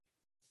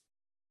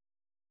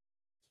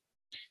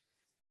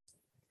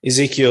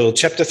Ezekiel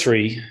chapter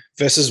 3,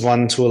 verses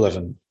 1 to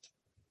 11.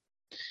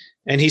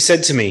 And he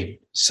said to me,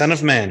 Son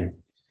of man,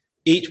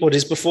 eat what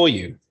is before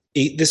you,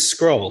 eat this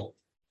scroll.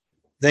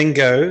 Then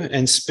go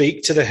and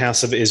speak to the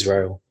house of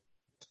Israel.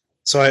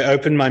 So I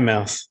opened my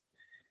mouth,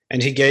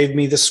 and he gave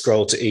me the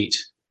scroll to eat.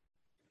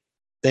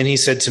 Then he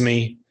said to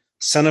me,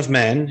 Son of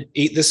man,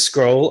 eat this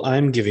scroll I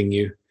am giving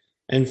you,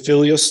 and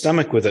fill your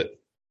stomach with it.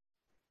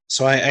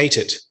 So I ate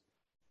it,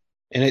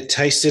 and it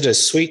tasted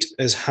as sweet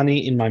as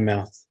honey in my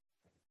mouth.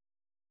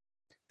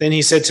 Then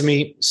he said to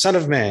me, Son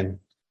of man,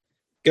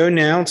 go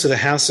now to the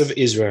house of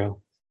Israel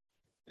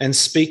and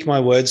speak my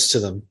words to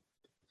them.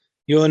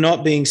 You are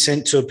not being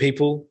sent to a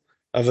people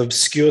of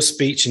obscure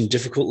speech and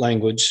difficult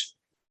language,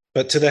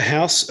 but to the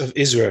house of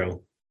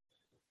Israel.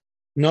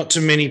 Not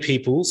to many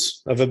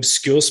peoples of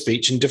obscure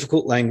speech and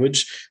difficult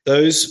language,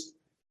 those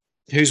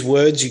whose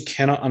words you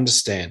cannot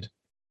understand.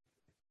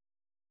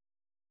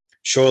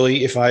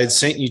 Surely if I had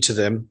sent you to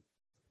them,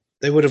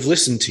 they would have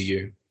listened to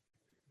you.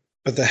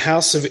 But the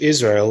house of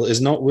Israel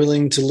is not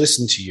willing to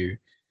listen to you,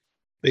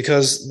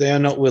 because they are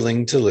not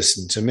willing to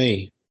listen to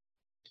me.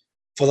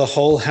 For the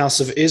whole house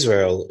of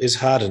Israel is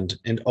hardened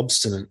and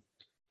obstinate.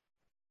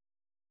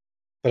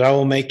 But I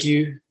will make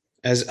you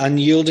as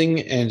unyielding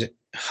and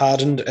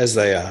hardened as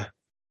they are.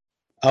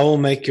 I will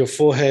make your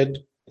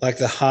forehead like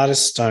the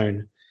hardest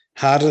stone,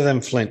 harder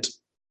than flint.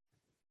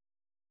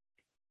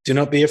 Do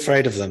not be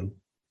afraid of them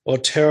or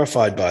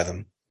terrified by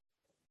them,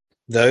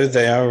 though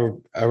they are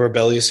a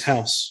rebellious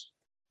house.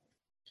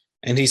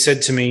 And he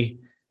said to me,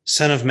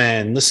 Son of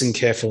man, listen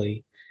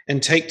carefully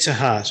and take to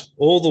heart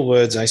all the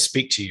words I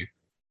speak to you.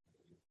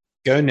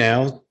 Go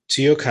now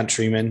to your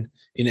countrymen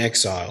in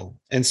exile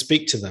and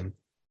speak to them.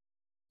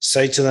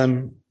 Say to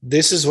them,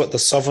 this is what the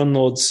sovereign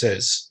Lord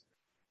says,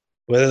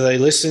 whether they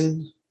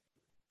listen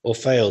or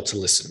fail to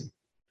listen.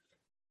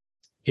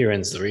 Here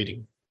ends the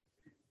reading.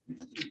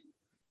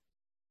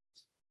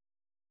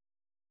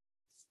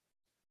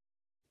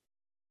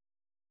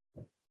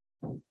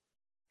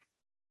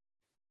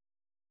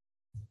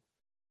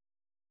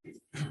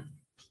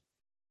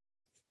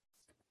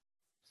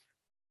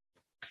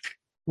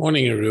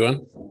 Morning,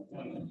 everyone.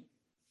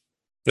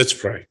 Let's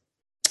pray.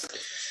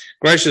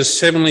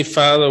 Gracious Heavenly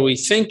Father, we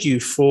thank you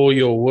for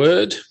your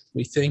word.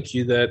 We thank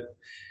you that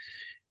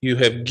you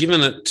have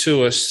given it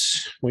to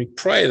us. We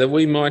pray that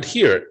we might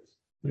hear it.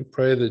 We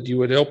pray that you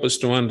would help us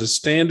to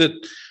understand it.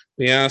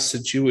 We ask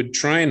that you would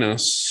train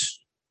us,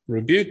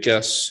 rebuke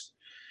us,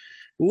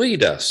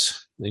 lead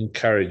us,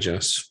 encourage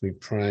us. We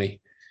pray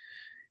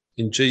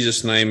in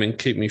Jesus' name, and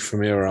keep me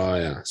from error,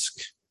 I ask.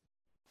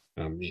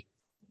 Amen.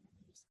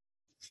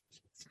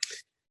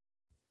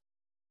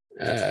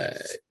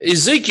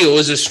 Ezekiel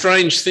is a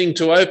strange thing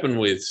to open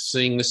with,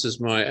 seeing this is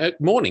my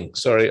morning.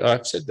 Sorry,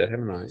 I've said that,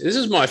 haven't I? This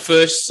is my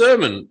first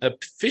sermon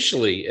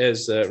officially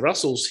as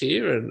Russell's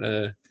here.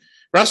 And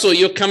Russell,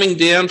 you're coming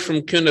down from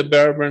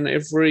Coonabarabran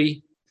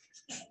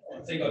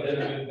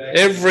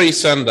every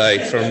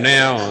Sunday from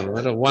now on.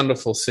 What a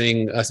wonderful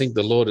thing. I think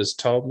the Lord has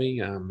told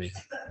me. Amen.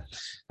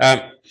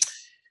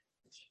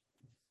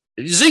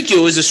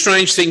 Ezekiel is a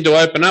strange thing to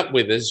open up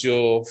with,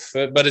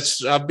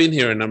 but I've been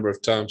here a number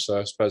of times, so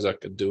I suppose I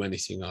could do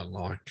anything I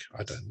like.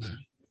 I don't know.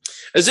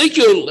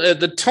 Ezekiel,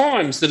 the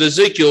times that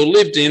Ezekiel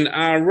lived in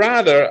are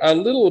rather a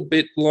little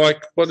bit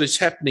like what is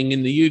happening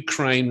in the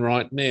Ukraine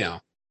right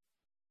now.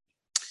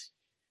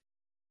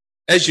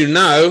 As you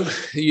know,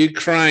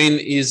 Ukraine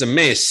is a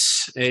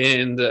mess,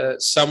 and a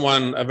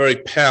very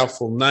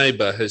powerful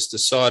neighbour, has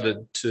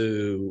decided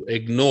to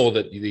ignore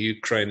that the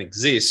Ukraine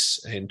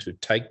exists and to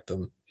take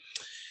them.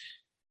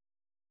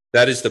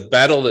 That is the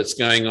battle that's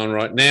going on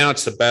right now.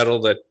 It's a battle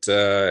that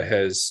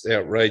has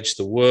outraged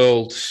the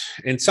world.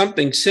 And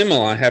something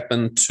similar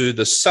happened to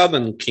the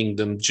southern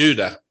kingdom,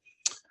 Judah,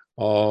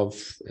 of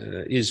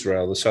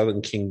Israel, the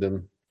southern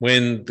kingdom,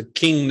 when the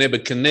king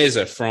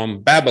Nebuchadnezzar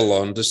from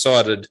Babylon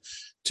decided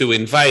to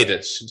invade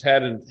it.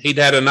 He'd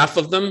had enough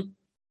of them,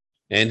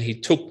 and he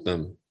took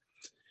them.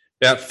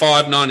 About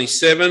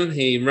 597,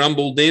 he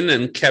rumbled in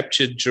and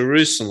captured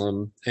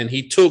Jerusalem, and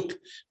he took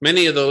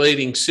many of the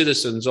leading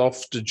citizens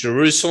off to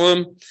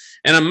Jerusalem,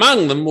 and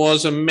among them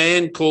was a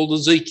man called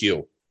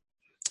Ezekiel.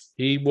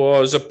 He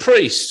was a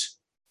priest.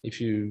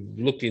 If you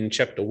look in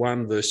chapter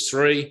 1, verse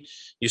 3,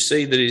 you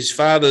see that his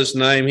father's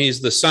name,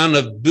 he's the son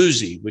of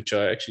Buzi, which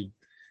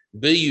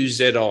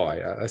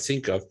B-U-Z-I. I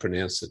think I've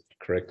pronounced it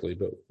correctly,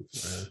 but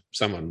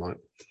someone might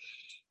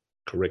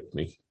correct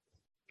me.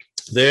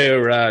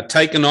 They're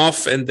taken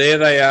off, and there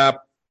they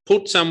are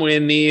put somewhere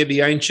near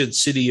the ancient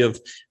city of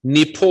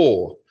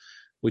Nippur,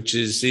 which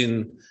is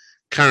in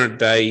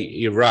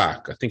current-day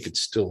Iraq. I think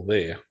it's still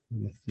there.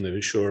 I'm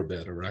never sure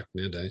about Iraq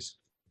nowadays.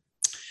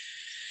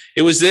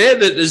 It was there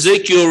that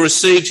Ezekiel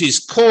received his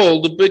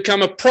call to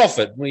become a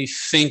prophet. We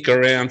think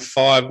around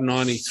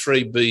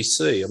 593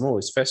 BC. I'm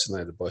always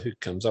fascinated by who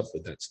comes up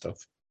with that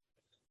stuff.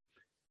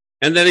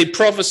 And then he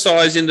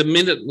prophesied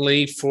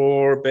intermittently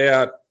for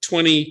about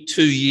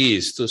 22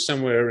 years, to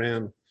somewhere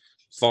around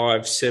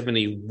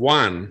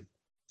 571.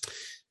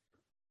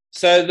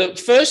 So the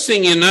first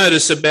thing you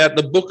notice about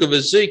the book of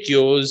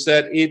Ezekiel is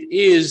that it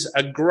is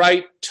a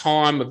great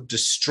time of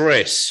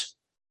distress.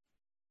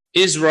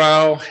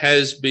 Israel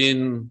has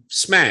been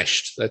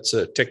smashed. That's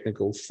a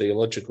technical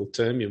theological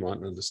term. You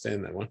might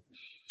understand that one.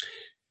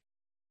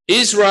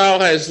 Israel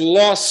has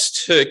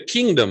lost her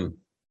kingdom.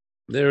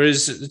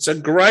 It's a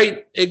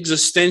great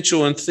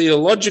existential and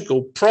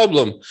theological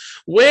problem.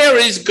 Where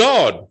is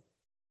God?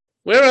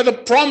 Where are the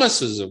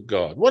promises of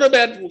God? What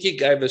about what he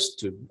gave us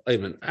to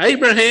even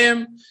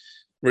Abraham,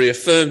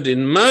 reaffirmed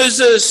in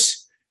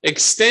Moses,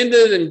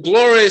 extended in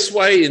glorious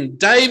way in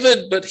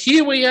David? But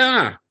here we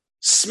are,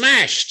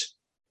 smashed,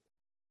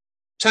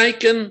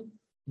 taken,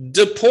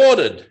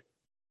 deported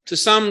to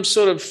some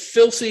sort of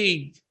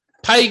filthy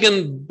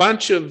pagan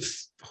bunch of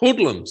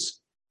hoodlums.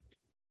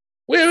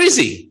 Where is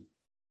he?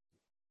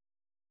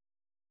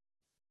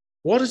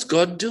 What is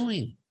God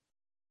doing?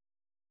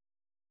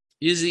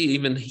 Is he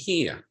even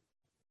here?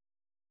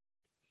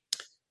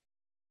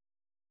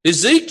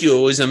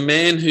 Ezekiel is a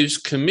man who's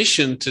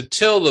commissioned to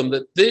tell them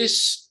that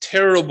this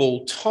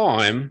terrible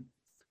time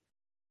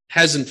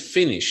hasn't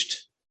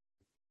finished.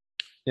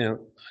 Now,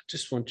 I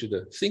just want you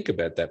to think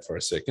about that for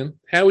a second.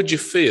 How would you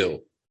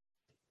feel?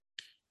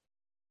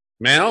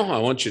 Mal, I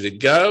want you to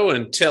go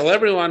and tell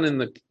everyone in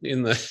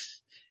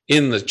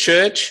the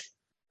church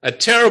a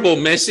terrible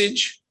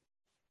message,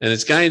 and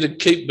it's going to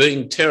keep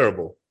being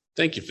terrible.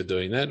 Thank you for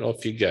doing that.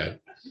 Off you go.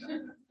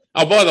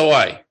 Oh, by the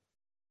way,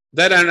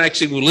 they don't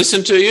actually will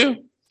listen to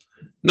you,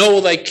 nor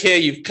will they care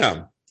you've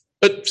come.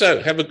 But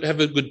so have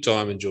a good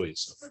time, enjoy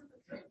yourself.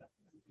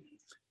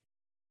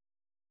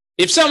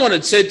 If someone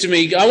had said to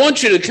me, I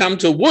want you to come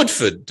to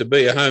Woodford to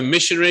be a home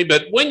missionary,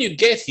 but when you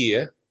get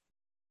here,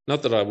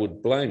 not that I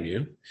would blame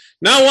you,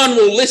 no one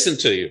will listen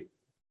to you.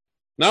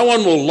 No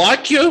one will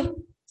like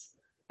you,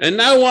 and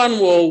no one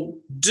will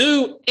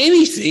do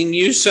anything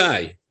you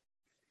say.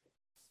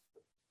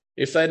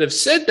 If they'd have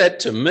said that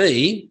to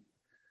me,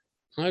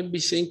 I'd be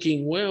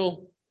thinking,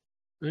 well,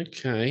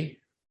 okay,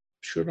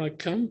 should I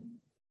come?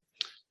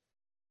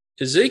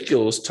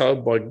 Ezekiel is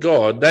told by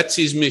God that's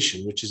his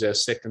mission, which is our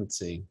second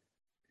thing.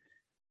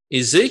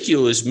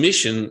 Ezekiel's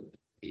mission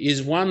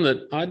is one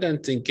that I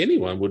don't think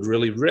anyone would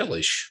really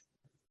relish.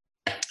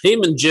 He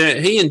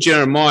and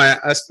Jeremiah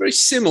are very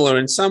similar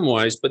in some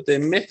ways, but their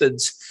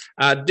methods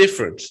are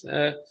different.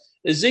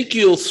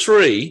 Ezekiel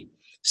 3,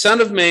 Son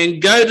of man,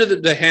 go to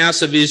the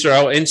house of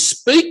Israel and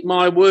speak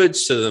my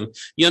words to them.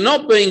 You're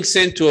not being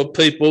sent to a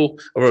people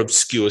of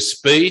obscure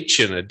speech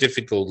and a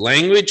difficult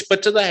language,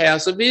 but to the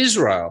house of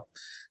Israel.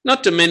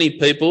 Not to many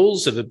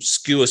peoples of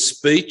obscure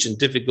speech and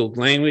difficult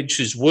language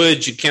whose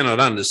words you cannot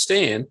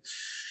understand.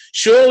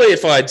 Surely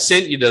if I had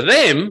sent you to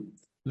them,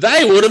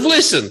 they would have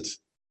listened.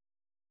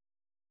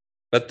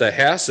 But the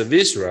house of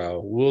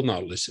Israel will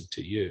not listen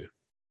to you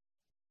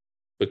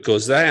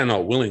because they are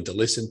not willing to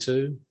listen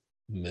to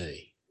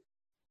me.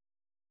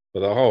 For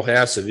the whole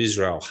house of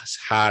Israel is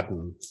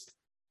hardened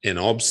and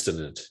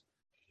obstinate.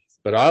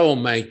 But I will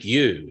make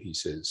you, he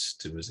says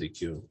to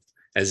Ezekiel,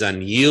 as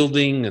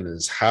unyielding and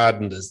as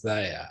hardened as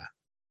they are.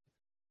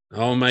 I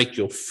will make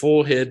your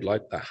forehead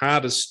like the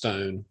hardest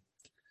stone,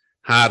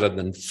 harder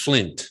than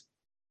flint.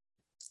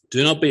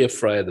 Do not be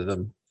afraid of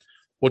them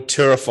or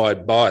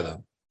terrified by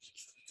them,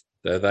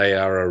 though they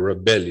are a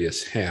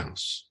rebellious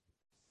house.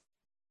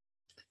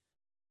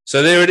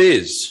 So there it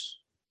is.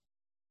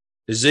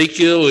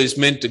 Ezekiel is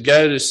meant to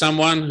go to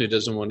someone who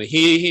doesn't want to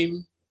hear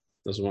him,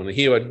 doesn't want to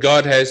hear what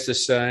God has to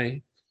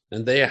say,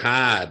 and they're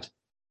hard.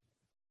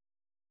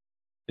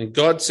 And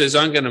God says,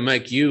 I'm going to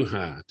make you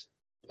hard.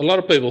 A lot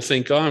of people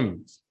think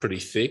I'm pretty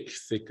thick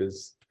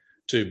as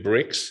two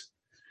bricks.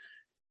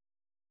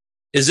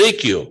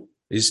 Ezekiel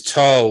is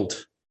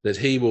told that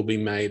he will be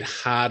made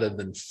harder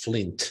than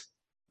flint.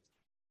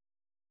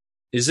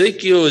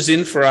 Ezekiel is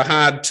in for a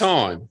hard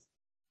time.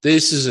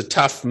 This is a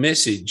tough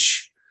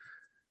message.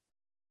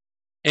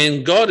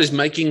 And God is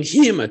making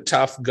him a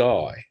tough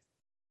guy.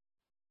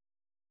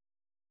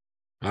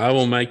 I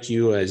will make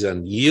you as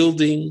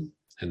unyielding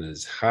and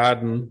as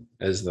hardened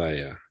as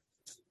they are.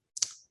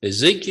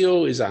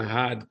 Ezekiel is a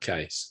hard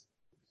case.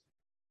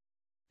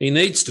 He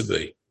needs to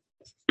be.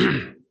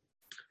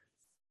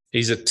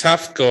 He's a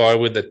tough guy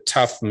with a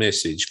tough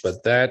message,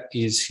 but that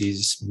is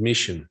his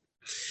mission.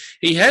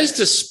 He has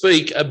to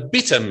speak a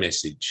bitter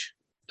message,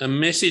 a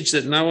message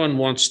that no one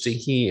wants to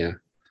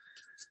hear.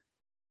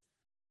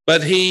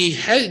 But he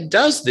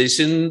does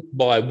this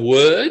by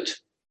word,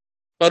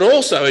 but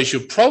also, as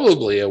you're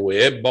probably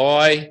aware,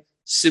 by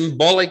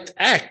symbolic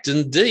act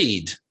and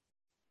deed.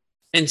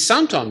 And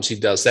sometimes he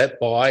does that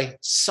by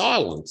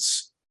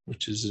silence,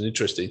 which is an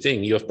interesting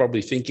thing. You're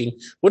probably thinking,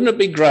 wouldn't it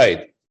be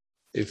great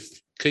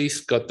if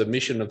Keith got the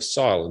mission of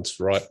silence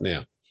right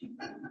now?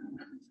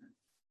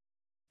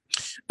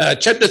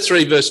 Chapter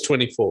 3, verse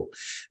 24.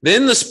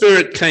 Then the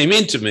Spirit came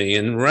into me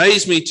and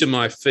raised me to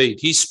my feet.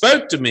 He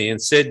spoke to me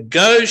and said,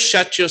 go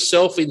shut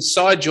yourself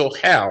inside your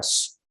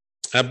house.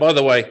 By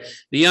the way,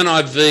 the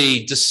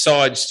NIV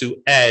decides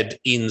to add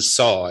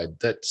inside.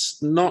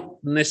 That's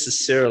not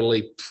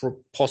necessarily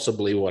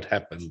possibly what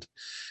happened.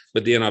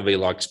 But the NIV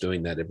likes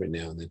doing that every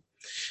now and then.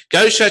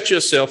 Go shut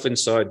yourself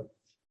inside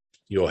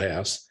your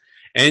house,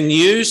 and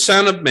you,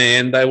 son of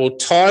man, they will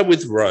tie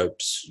with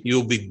ropes.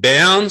 You'll be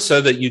bound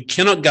so that you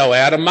cannot go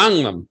out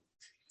among them.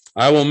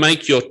 I will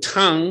make your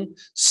tongue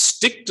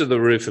stick to the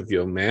roof of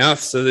your mouth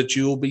so that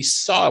you will be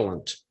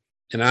silent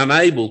and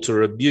unable to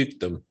rebuke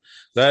them,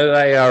 though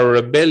they are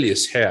a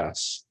rebellious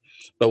house.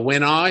 But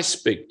when I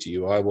speak to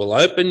you, I will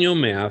open your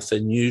mouth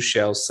and you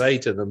shall say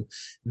to them,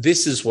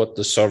 this is what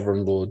the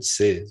sovereign Lord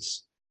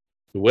says.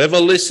 Whoever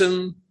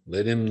listen,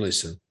 let him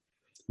listen.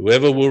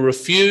 Whoever will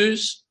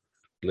refuse,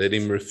 let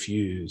him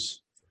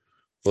refuse.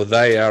 For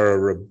they are a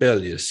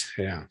rebellious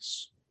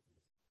house.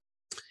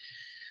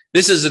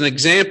 This is an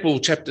example,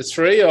 chapter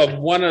 3, of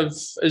one of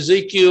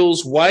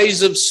Ezekiel's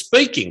ways of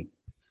speaking,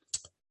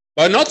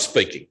 by not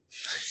speaking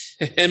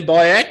and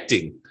by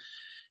acting.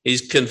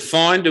 He's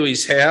confined to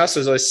his house,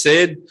 as I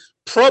said,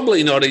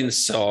 probably not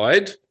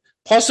inside,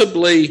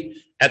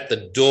 possibly at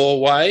the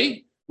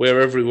doorway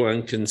where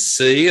everyone can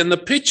see. And the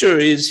picture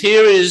is,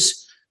 here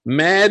is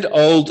mad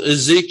old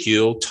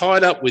Ezekiel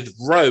tied up with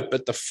rope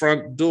at the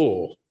front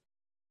door.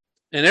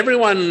 And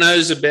everyone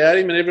knows about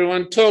him and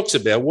everyone talks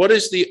about, what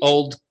is the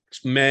old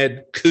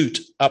mad coot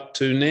up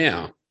to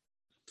now?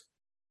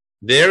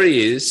 There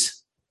he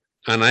is,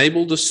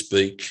 unable to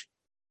speak,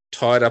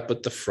 tied up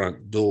at the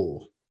front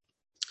door.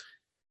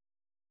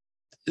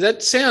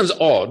 That sounds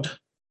odd,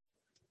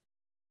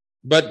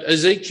 but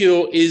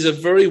Ezekiel is a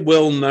very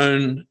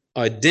well-known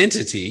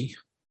identity,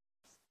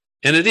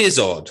 and it is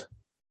odd.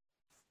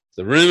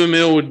 The rumour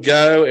mill would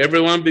go,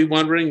 everyone would be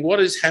wondering,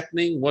 what is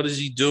happening? What is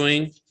he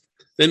doing?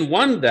 Then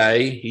one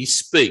day he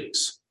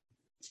speaks,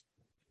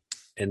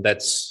 and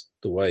that's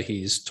the way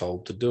he's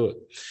told to do it.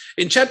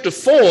 In chapter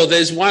 4,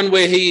 there's one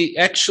where he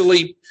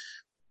actually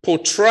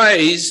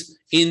portrays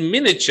in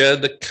miniature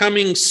the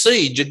coming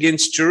siege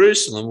against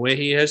Jerusalem, where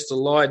he has to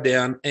lie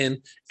down and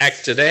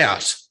act it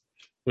out,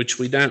 which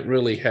we don't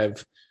really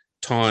have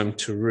time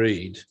to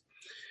read.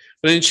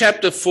 But in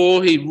chapter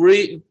 4,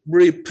 he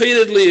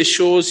repeatedly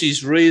assures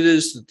his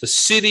readers that the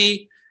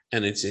city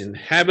and its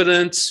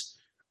inhabitants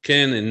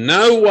can in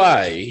no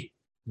way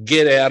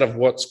get out of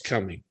what's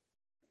coming.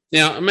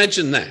 Now,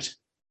 imagine that.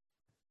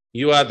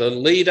 You are the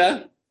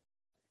leader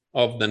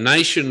of the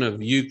nation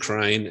of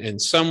Ukraine,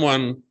 and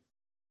someone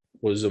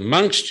was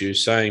amongst you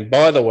saying,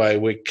 by the way,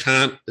 we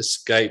can't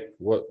escape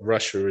what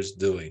Russia is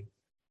doing.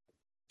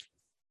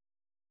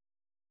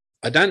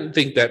 I don't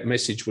think that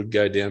message would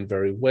go down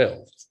very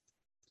well.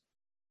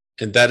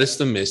 And that is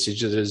the message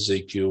that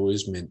Ezekiel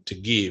is meant to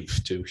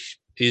give to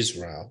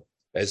Israel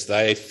as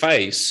they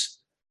face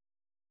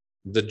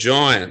the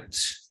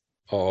giants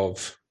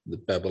of the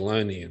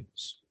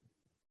Babylonians.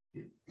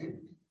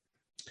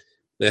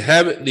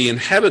 The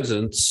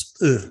inhabitants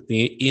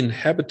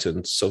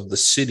of the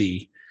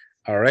city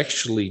are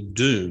actually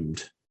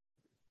doomed.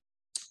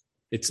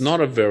 It's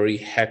not a very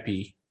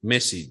happy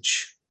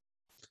message.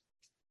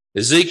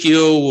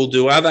 Ezekiel will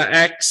do other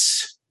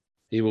acts.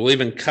 He will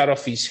even cut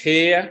off his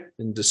hair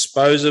and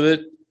dispose of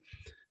it.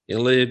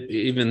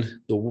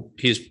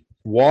 His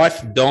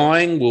wife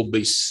dying will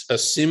be a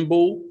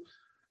symbol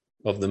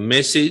of the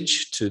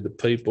message to the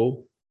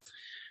people.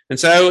 And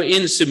so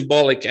in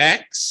symbolic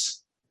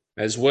acts,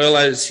 as well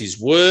as his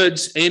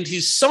words and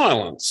his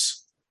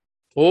silence,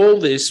 all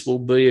this will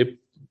be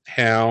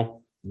how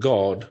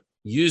God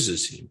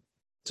uses him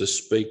to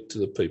speak to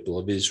the people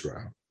of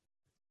Israel.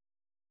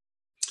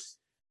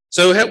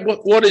 So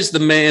what is the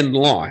man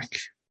like?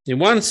 In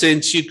one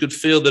sense, you could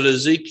feel that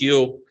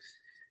Ezekiel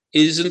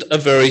isn't a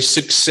very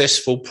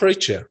successful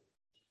preacher.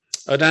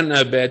 I don't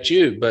know about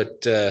you,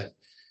 but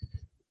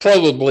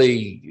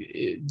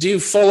probably, do you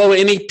follow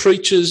any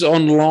preachers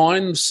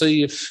online,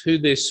 see who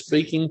they're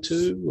speaking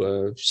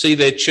to, see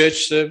their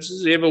church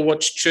services? You ever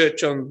watch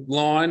church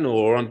online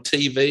or on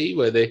TV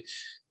where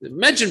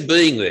imagine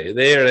being there.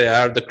 There they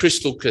are, the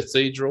Crystal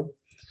Cathedral.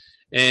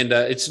 And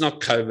it's not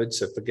COVID,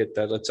 so forget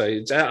that. Let's say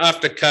it's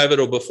after COVID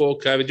or before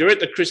COVID. You're at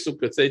the Crystal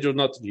Cathedral.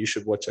 Not that you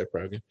should watch that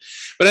program.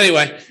 But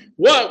anyway,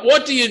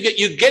 what do you get?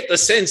 You get the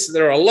sense that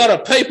there are a lot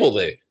of people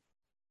there.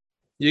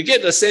 You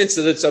get the sense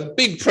that it's a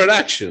big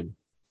production.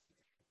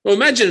 Well,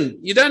 imagine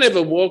you don't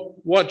ever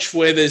watch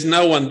where there's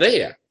no one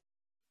there.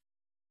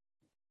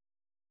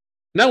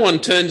 No one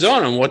turns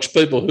on and watch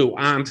people who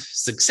aren't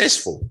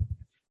successful.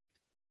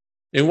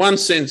 In one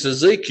sense,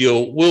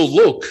 Ezekiel will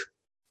look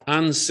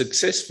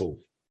unsuccessful.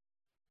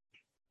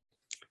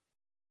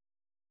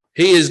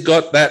 He has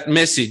got that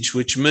message,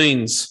 which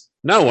means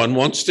no one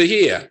wants to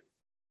hear.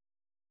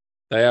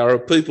 They are a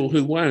people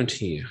who won't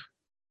hear.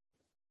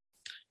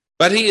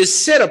 But he is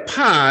set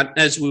apart,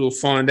 as we will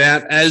find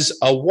out, as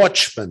a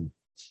watchman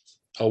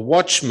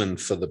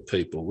for the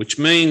people, which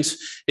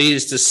means he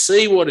is to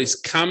see what is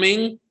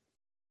coming,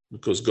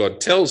 because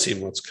God tells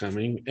him what's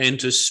coming, and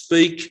to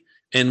speak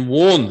and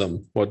warn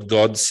them what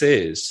God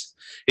says.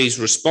 He's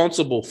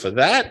responsible for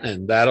that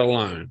and that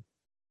alone.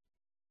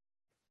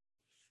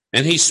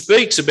 And he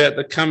speaks about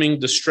the coming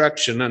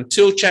destruction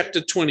until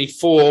chapter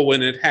 24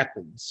 when it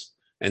happens.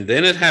 And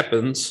then it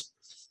happens.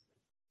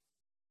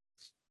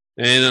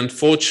 And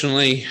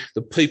unfortunately,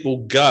 the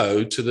people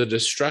go to the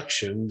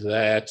destruction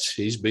that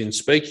he's been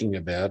speaking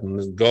about and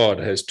that God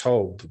has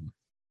told them.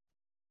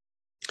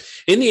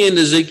 In the end,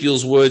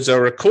 Ezekiel's words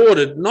are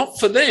recorded not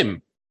for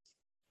them.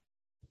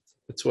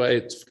 That's why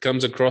it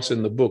comes across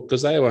in the book,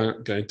 because they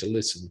weren't going to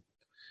listen.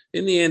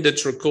 In the end,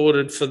 it's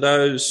recorded for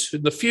those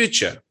in the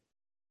future.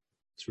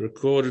 It's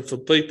recorded for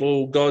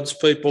people, God's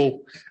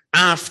people,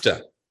 after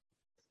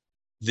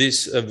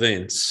this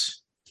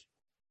event's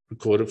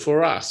recorded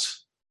for us.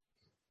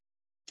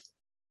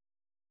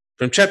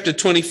 From chapter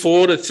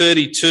 24 to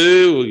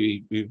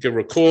 32, we can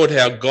record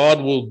how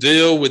God will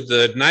deal with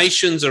the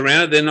nations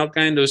around it. They're not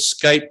going to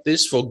escape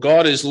this, for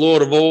God is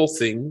Lord of all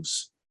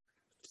things.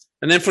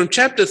 And then from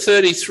chapter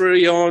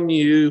 33 on,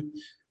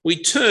 we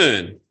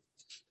turn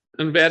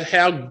about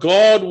how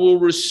God will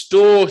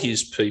restore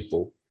his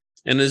people.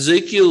 And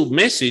Ezekiel's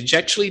message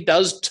actually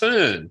does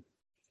turn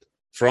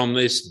from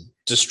this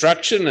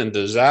destruction and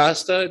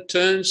disaster. It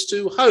turns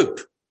to hope,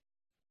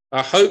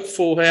 a hope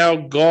for how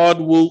God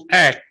will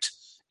act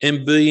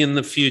and be in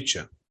the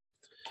future.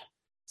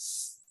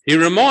 He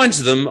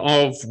reminds them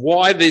of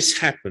why this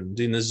happened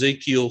in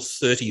Ezekiel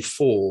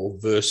 34,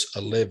 verse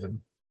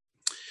 11.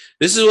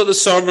 This is what the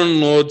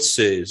sovereign Lord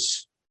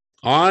says: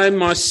 I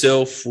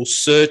myself will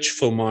search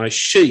for my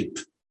sheep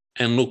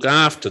and look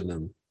after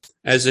them,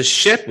 as a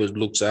shepherd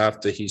looks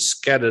after his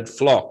scattered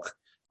flock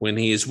when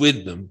he is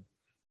with them.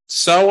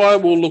 So I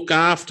will look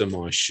after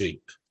my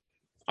sheep.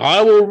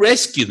 I will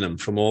rescue them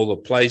from all the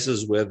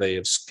places where they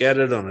have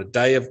scattered on a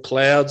day of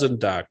clouds and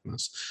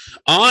darkness.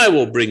 I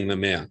will bring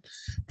them out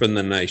from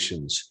the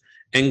nations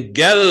and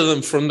gather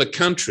them from the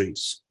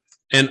countries,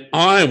 and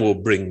I will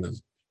bring them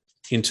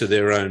into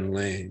their own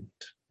land.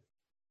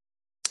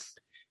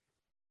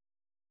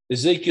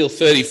 Ezekiel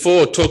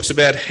 34 talks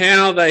about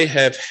how they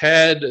have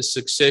had a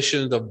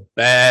succession of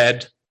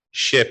bad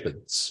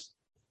shepherds.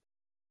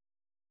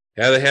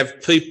 How they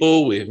have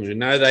people, we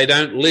know they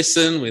don't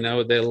listen, we know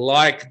what they're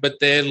like, but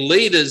their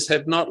leaders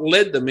have not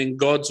led them in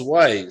God's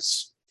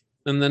ways.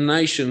 And the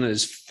nation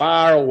is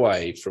far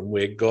away from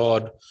where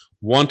God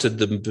wanted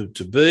them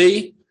to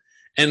be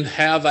and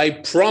how they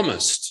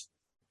promised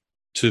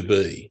to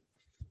be.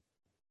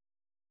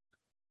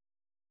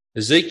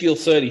 Ezekiel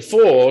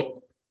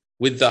 34,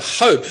 with the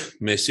hope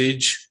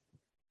message,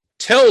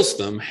 tells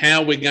them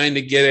how we're going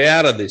to get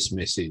out of this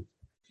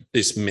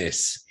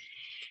mess.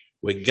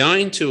 We're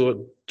going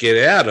to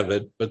get out of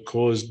it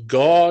because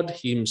God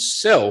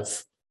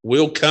himself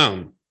will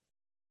come.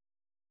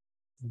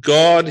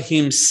 God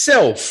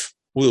himself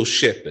will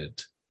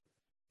shepherd.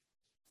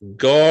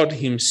 God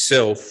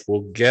himself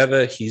will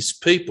gather his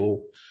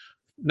people,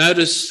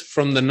 notice,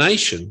 from the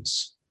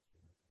nations,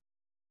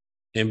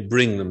 and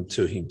bring them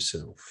to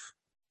himself.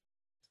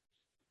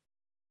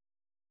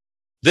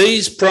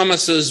 These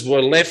promises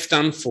were left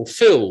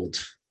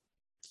unfulfilled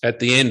at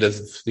the end of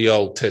the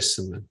Old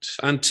Testament,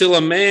 until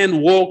a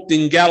man walked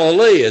in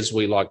Galilee, as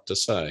we like to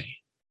say,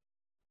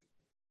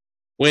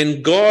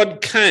 when God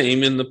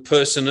came in the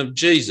person of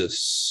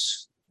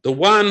Jesus, the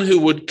one who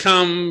would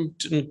come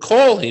and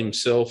call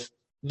himself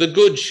the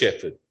Good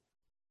Shepherd.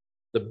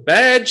 The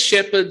bad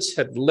shepherds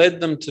had led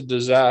them to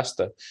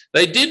disaster.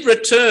 They did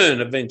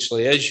return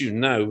eventually, as you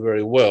know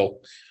very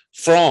well,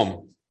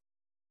 from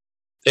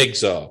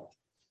exile.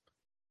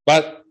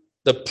 But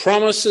the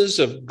promises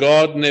of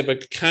God never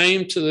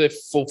came to their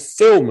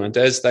fulfillment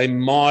as they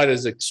might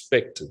have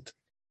expected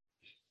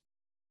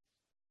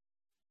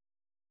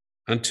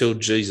until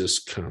Jesus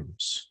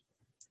comes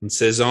and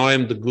says, I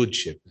am the Good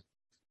Shepherd.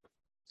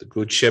 The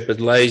Good Shepherd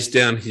lays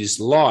down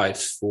his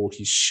life for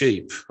his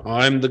sheep.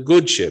 I am the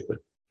Good Shepherd.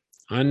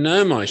 I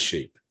know my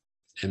sheep,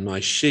 and my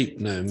sheep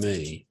know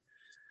me.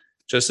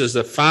 Just as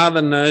the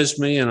Father knows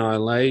me, and I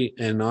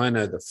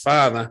know the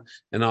Father,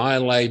 and I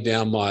lay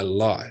down my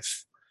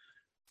life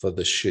for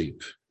the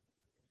sheep.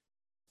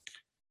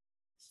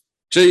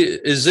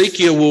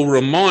 Ezekiel will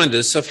remind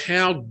us of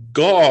how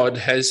God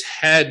has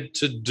had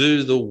to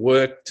do the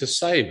work to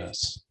save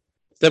us,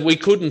 that we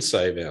couldn't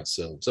save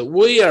ourselves, that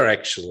we are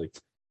actually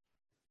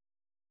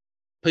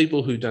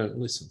people who don't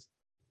listen.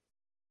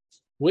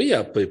 We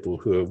are people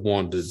who have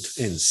wandered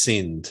and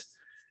sinned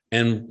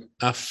and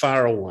are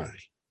far away.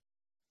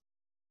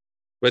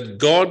 But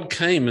God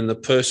came in the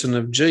person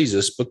of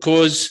Jesus,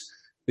 because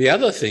the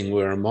other thing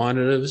we're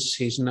reminded of is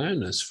he's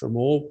known us from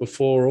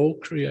before all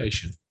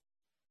creation.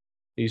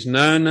 He's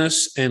known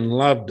us and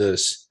loved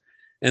us.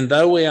 And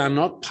though we are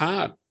not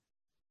part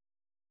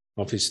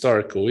of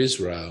historical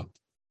Israel,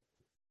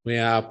 we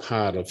are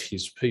part of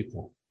his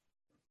people.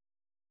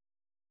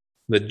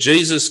 That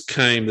Jesus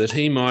came that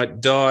he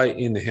might die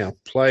in our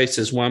place,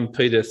 as 1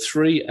 Peter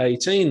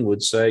 3:18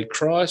 would say,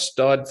 Christ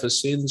died for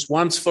sins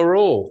once for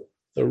all,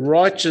 the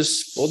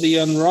righteous for the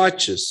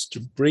unrighteous, to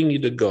bring you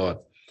to God.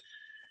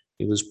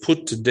 He was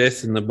put to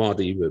death in the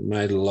body, but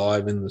made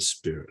alive in the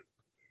spirit.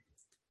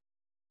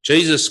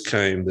 Jesus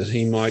came that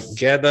he might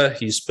gather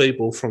his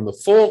people from the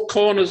four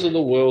corners of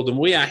the world, and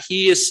we are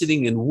here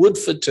sitting in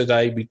Woodford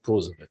today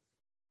because of it.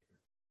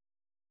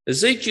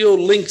 Ezekiel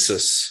links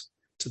us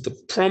to the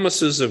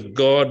promises of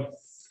God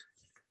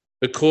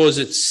because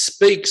it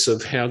speaks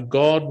of how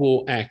God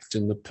will act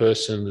in the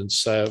person and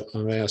so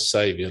of our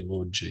Saviour,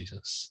 Lord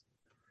Jesus.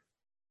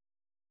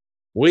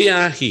 We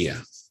are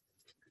here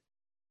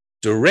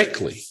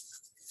directly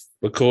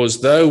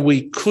because though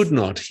we could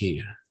not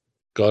hear,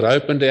 God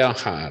opened our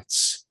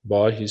hearts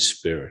by his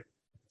Spirit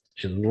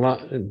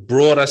and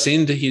brought us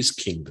into his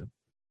kingdom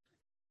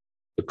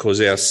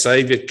because our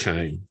Saviour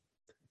came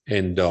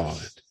and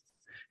died.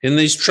 In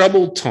these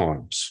troubled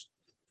times,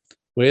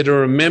 we're to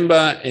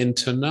remember and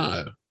to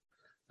know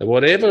that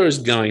whatever is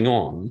going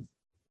on,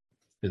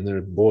 and there are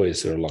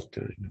a lot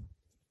going on,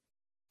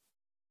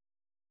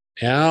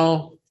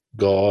 our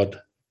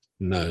God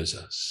knows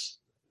us.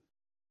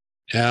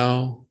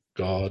 Our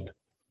God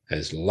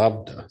has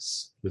loved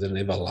us with an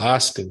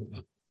everlasting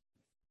love.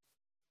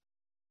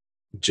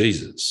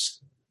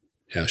 Jesus,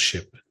 our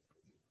shepherd.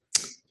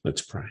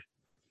 Let's pray.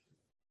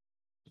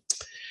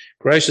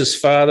 Gracious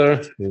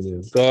Father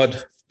and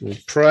God,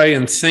 we pray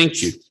and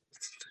thank you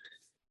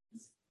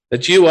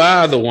that you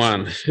are the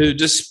one who,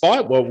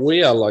 despite what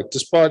we are like,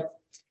 despite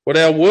what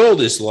our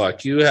world is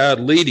like, you are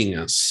leading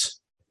us.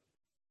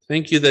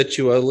 Thank you that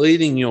you are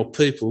leading your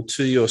people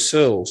to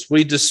yourselves.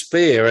 We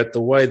despair at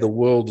the way the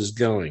world is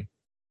going.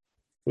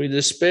 We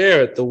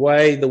despair at the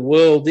way the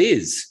world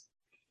is.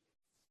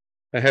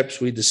 Perhaps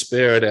we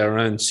despair at our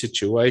own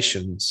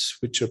situations,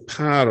 which are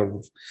part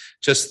of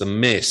just the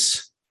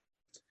mess,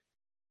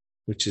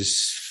 which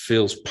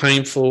feels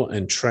painful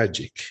and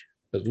tragic.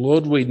 But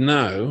Lord, we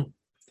know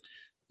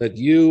that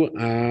you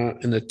are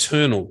an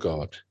eternal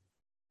God.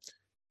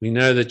 We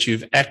know that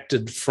you've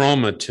acted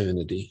from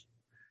eternity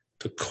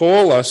to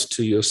call us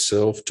to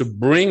yourself, to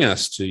bring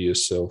us to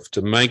yourself,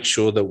 to make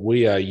sure that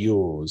we are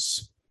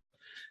yours.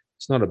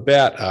 It's not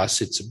about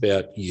us, it's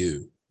about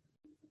you.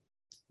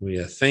 We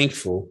are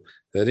thankful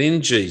that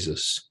in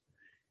Jesus,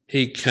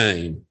 he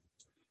came.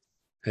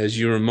 As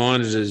you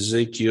reminded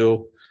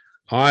Ezekiel,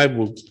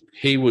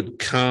 he would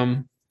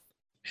come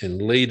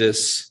and lead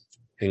us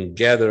and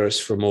gather us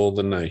from all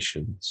the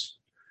nations.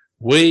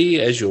 We,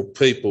 as your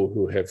people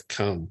who have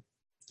come,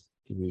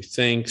 give you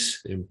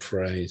thanks and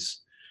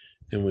praise.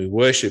 And we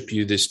worship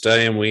you this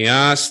day, and we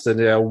ask that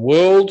our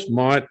world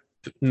might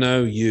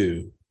know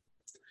you.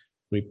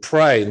 We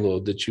pray,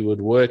 Lord, that you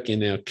would work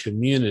in our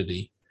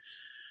community,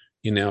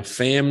 in our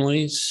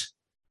families,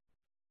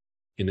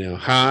 in our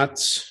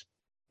hearts,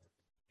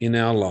 in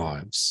our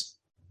lives.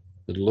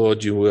 That,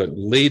 Lord, you would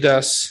lead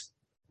us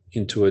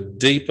into a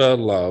deeper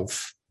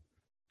love,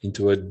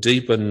 into a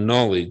deeper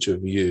knowledge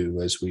of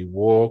you as we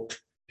walk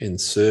and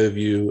serve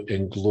you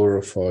and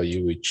glorify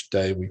you each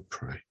day, we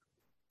pray.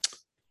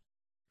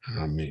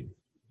 Amen.